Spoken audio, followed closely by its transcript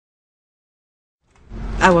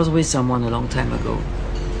I was with someone a long time ago.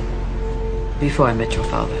 Before I met your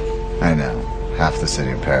father. I know. Half the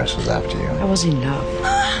city of Paris was after you. I was in love.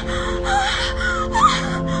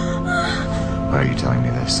 Why are you telling me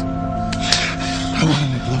this? I want to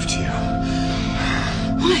make love to you.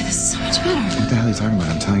 Why? This is so much better. What the hell are you talking about?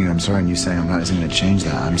 I'm telling you I'm sorry, and you saying I'm not isn't going to change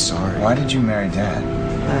that. I'm sorry. Why did you marry Dad?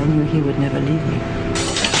 I knew he would never leave me.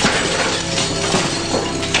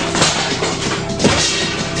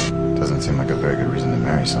 Doesn't seem like a very good reason to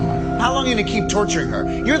marry someone. How long are you going to keep torturing her?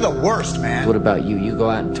 You're the worst, man. What about you? You go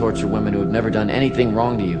out and torture women who have never done anything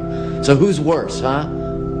wrong to you. So who's worse, huh?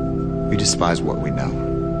 We despise what we know.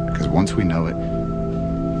 Because once we know it,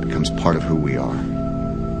 it becomes part of who we are.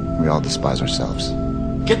 We all despise ourselves.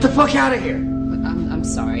 Get the fuck out of here! I'm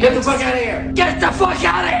sorry. Get the fuck out of here! Get the fuck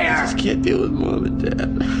out of here! I just can't deal with Mom and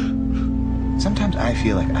Dad. Sometimes I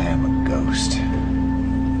feel like I am a ghost.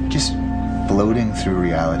 Just floating through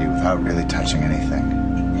reality without really touching anything.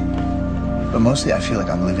 But mostly I feel like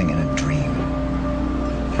I'm living in a dream.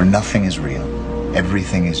 Where nothing is real.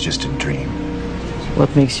 Everything is just a dream.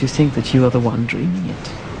 What makes you think that you are the one dreaming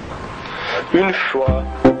it? Une fois.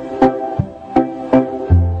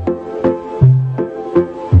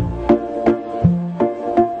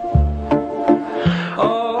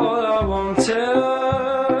 All I want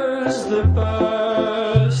is the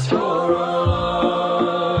best for our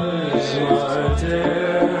lives, my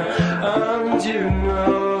dear. And you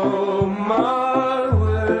know my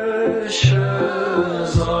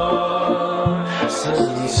wishes are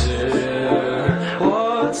sincere.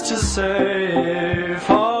 What's to say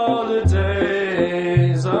for the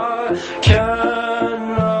days I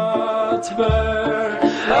cannot bear?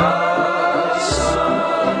 A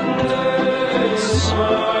Sunday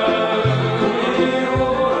smile.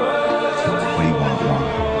 What do you want, Mom?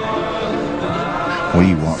 What do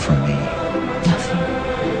you want from me? Nothing.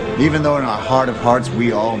 Even though in our heart of hearts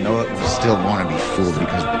we all know it, we still want to be fooled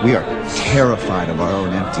because we are terrified of our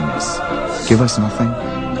own emptiness. Give us nothing,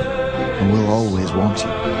 and we'll always want you.